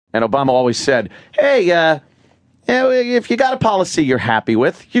And Obama always said, hey, if you got a policy you're happy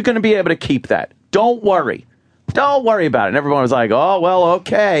with, you're going to be able to keep that. Don't worry. Don't worry about it. And everyone was like, oh, well,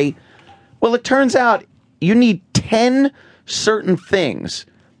 okay. Well, it turns out you need 10 certain things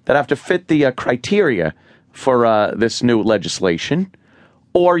that have to fit the criteria for this new legislation,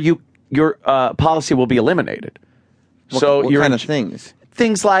 or your policy will be eliminated. What kind of things?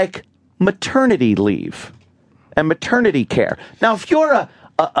 Things like maternity leave and maternity care. Now, if you're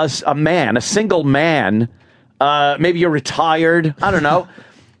a man, a single man, maybe you're retired, I don't know,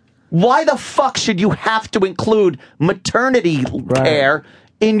 why the fuck should you have to include maternity care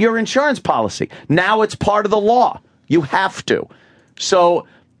in your insurance policy? Now it's part of the law. You have to. So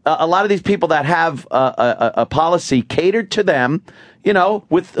a lot of these people that have a policy catered to them,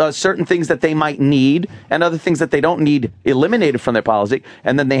 with certain things that they might need and other things that they don't need eliminated from their policy,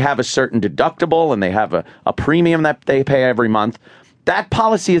 and then they have a certain deductible and they have a premium that they pay every month. That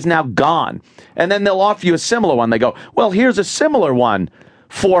policy is now gone. And then they'll offer you a similar one. They go, well, here's a similar one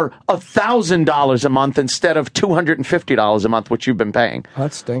for $1,000 a month instead of $250 a month, which you've been paying.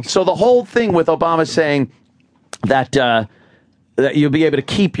 That stinks. So the whole thing with Obama saying that you'll be able to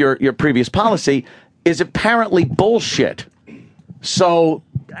keep your previous policy is apparently bullshit. So,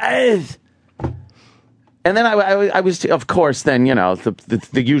 and then I was, of course, then,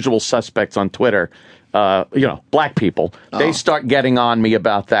 the usual suspects on Twitter, black people, they start getting on me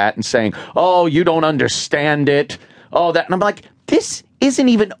about that and saying, oh, you don't understand it. Oh, that. And I'm like, this isn't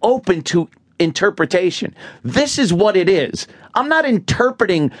even open to interpretation. This is what it is. I'm not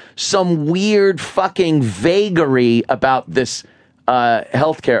interpreting some weird fucking vagary about this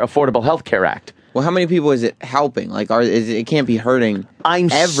Affordable Healthcare Act. Well, how many people is it helping? Like, it can't be hurting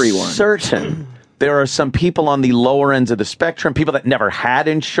everyone. I'm certain there are some people on the lower ends of the spectrum, people that never had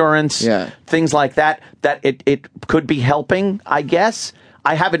insurance, things like that it could be helping, I guess.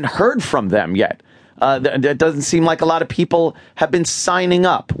 I haven't heard from them yet. It doesn't seem like a lot of people have been signing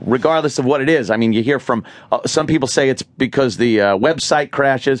up, regardless of what it is. I mean, you hear from some people say it's because the website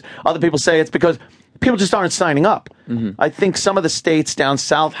crashes. Other people say it's because people just aren't signing up. Mm-hmm. I think some of the states down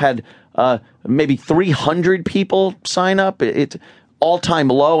south had maybe 300 people sign up. It's all-time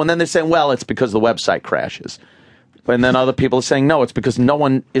low. And then they're saying, well, it's because the website crashes. And then other people are saying, no, it's because no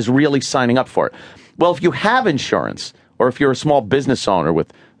one is really signing up for it. Well, if you have insurance, or if you're a small business owner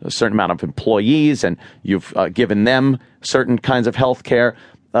with a certain amount of employees and you've given them certain kinds of health care,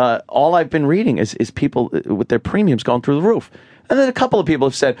 all I've been reading is people with their premiums going through the roof. And then a couple of people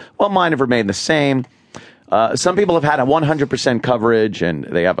have said, well, mine have remained the same. Some people have had a 100% coverage and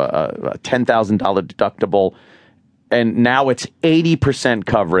they have a $10,000 deductible. And now it's 80%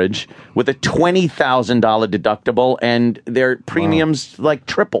 coverage with a $20,000 deductible, and their premiums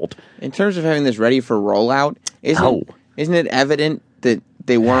tripled. In terms of having this ready for rollout, isn't it evident that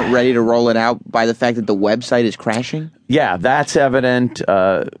they weren't ready to roll it out by the fact that the website is crashing? Yeah, that's evident.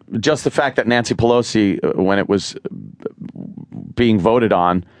 Just the fact that Nancy Pelosi, when it was being voted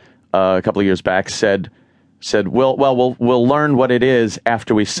on a couple of years back, said, we'll learn what it is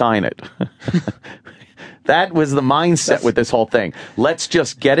after we sign it. That was the mindset with this whole thing. Let's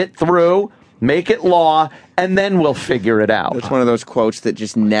just get it through, make it law, and then we'll figure it out. It's one of those quotes that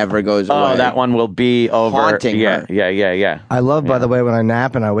just never goes away. Oh, that one will be over. Haunting her. Yeah. I love, by the way, when I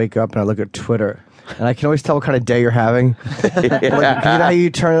nap and I wake up and I look at Twitter, and I can always tell what kind of day you're having. Like, you know how you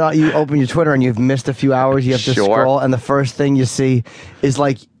turn it on, you open your Twitter and you've missed a few hours, you have to scroll, and the first thing you see is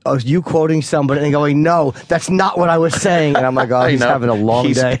you quoting somebody and going, no, that's not what I was saying. And I'm like, oh, he's having a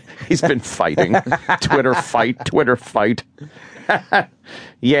long day. He's been fighting. Twitter fight.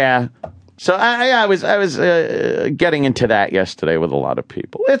 Yeah. So I was getting into that yesterday with a lot of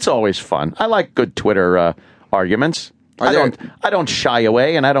people. It's always fun. I like good Twitter arguments. I don't shy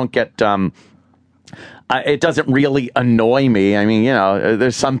away, and I don't get it doesn't really annoy me. I mean,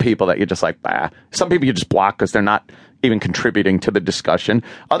 there's some people that you're just like, bah. Some people you just block because they're not even contributing to the discussion.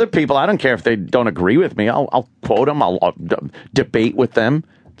 Other people, I don't care if they don't agree with me. I'll quote them. I'll debate with them.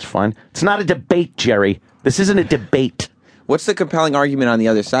 It's fun. It's not a debate, Jerry. This isn't a debate. What's the compelling argument on the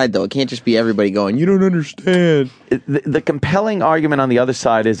other side, though? It can't just be everybody going, you don't understand. The compelling argument on the other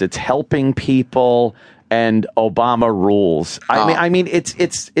side is it's helping people and Obama rules. I mean,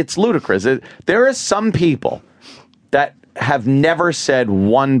 it's ludicrous. There are some people that have never said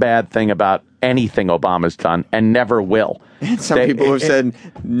one bad thing about anything Obama's done and never will. And some people have said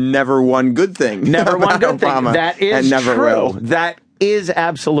never one good thing. Never one good Obama, thing. That is and never true. Will. That is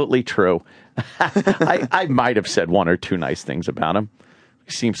absolutely true. I might have said one or two nice things about him.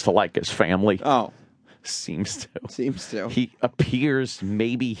 He seems to like his family. Oh. Seems to. to. He appears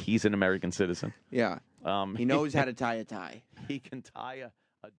maybe he's an American citizen. Yeah. He knows how to tie a tie. He can tie a